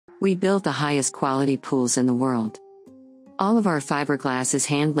We build the highest quality pools in the world. All of our fiberglass is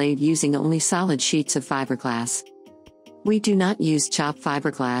hand-laid using only solid sheets of fiberglass. We do not use chop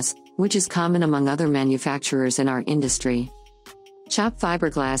fiberglass, which is common among other manufacturers in our industry. Chop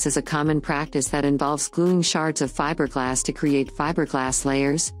fiberglass is a common practice that involves gluing shards of fiberglass to create fiberglass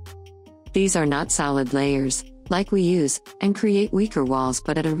layers. These are not solid layers, like we use, and create weaker walls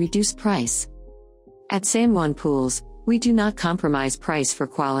but at a reduced price. At San Juan Pools, we do not compromise price for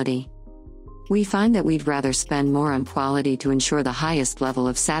quality. We find that we'd rather spend more on quality to ensure the highest level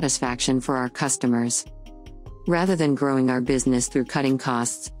of satisfaction for our customers. Rather than growing our business through cutting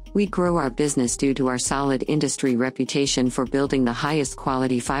costs, we grow our business due to our solid industry reputation for building the highest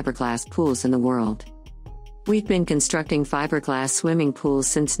quality fiberglass pools in the world. We've been constructing fiberglass swimming pools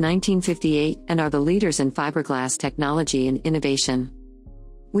since 1958 and are the leaders in fiberglass technology and innovation.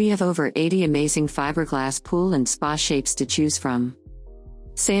 We have over 80 amazing fiberglass pool and spa shapes to choose from.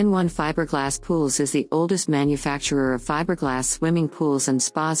 San Juan Fiberglass Pools is the oldest manufacturer of fiberglass swimming pools and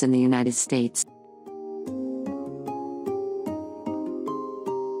spas in the United States.